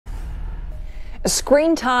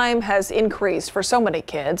Screen time has increased for so many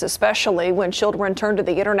kids, especially when children turn to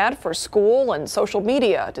the internet for school and social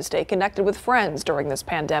media to stay connected with friends during this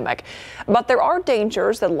pandemic. But there are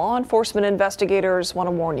dangers that law enforcement investigators want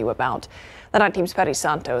to warn you about. The 9 Team's Patty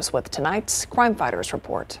Santos with tonight's Crime Fighters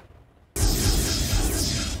report.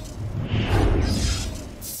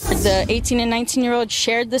 The 18 and 19-year-old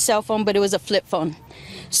shared the cell phone, but it was a flip phone.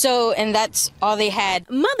 And that's all they had.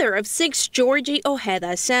 Mother of 6, Georgie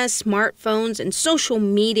Ojeda, says smartphones and social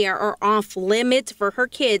media are off limits for her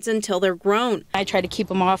kids until they're grown. I try to keep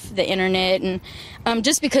them off the internet, and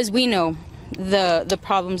just because we know the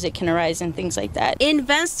problems that can arise and things like that.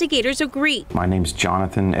 Investigators agree. My name's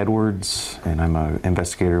Jonathan Edwards, and I'm an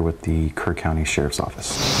investigator with the Kerr County Sheriff's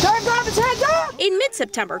Office. In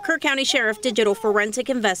mid-September, Kerr County Sheriff digital forensic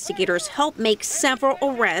investigators helped make several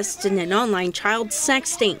arrests in an online child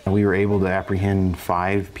sexting. We were able to apprehend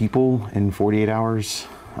 5 people in 48 hours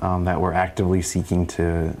that were actively seeking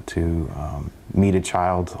to meet a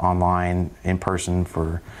child online, in person,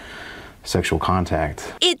 for sexual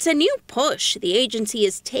contact. It's a new push the agency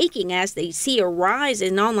is taking as they see a rise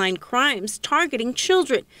in online crimes targeting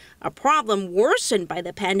children, a problem worsened by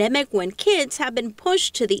the pandemic when kids have been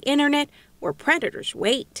pushed to the internet where predators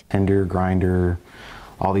wait. Tinder, Grindr,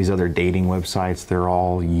 all these other dating websites, they're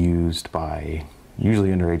all used by usually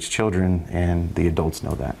underage children, and the adults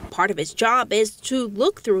know that. Part of his job is to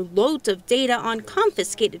look through loads of data on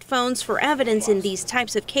confiscated phones for evidence in these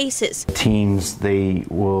types of cases. Teens, they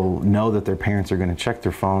will know that their parents are going to check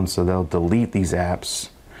their phones, so they'll delete these apps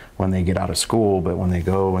when they get out of school, but when they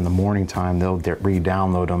go in the morning time, they'll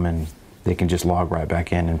re-download them and they can just log right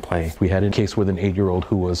back in and play. We had a case with an 8-year-old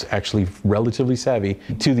who was actually relatively savvy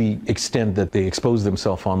to the extent that they exposed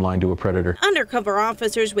themselves online to a predator. Undercover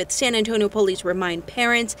officers with San Antonio Police remind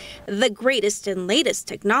parents the greatest and latest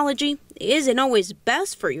technology isn't always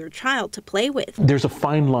best for your child to play with. There's a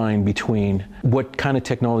fine line between what kind of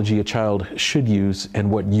technology a child should use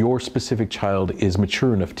and what your specific child is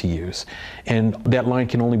mature enough to use. And that line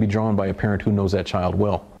can only be drawn by a parent who knows that child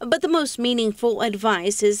well. But the most meaningful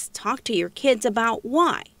advice is talk to your kids about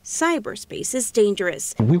why cyberspace is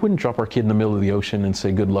dangerous. We wouldn't drop our kid in the middle of the ocean and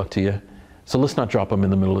say good luck to you. So let's not drop them in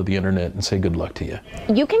the middle of the internet and say good luck to you.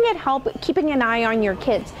 You can get help keeping an eye on your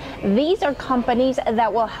kids. These are companies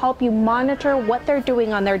that will help you monitor what they're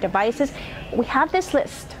doing on their devices. We have this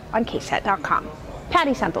list on KSAT.com.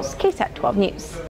 Patty Santos, KSAT 12 News.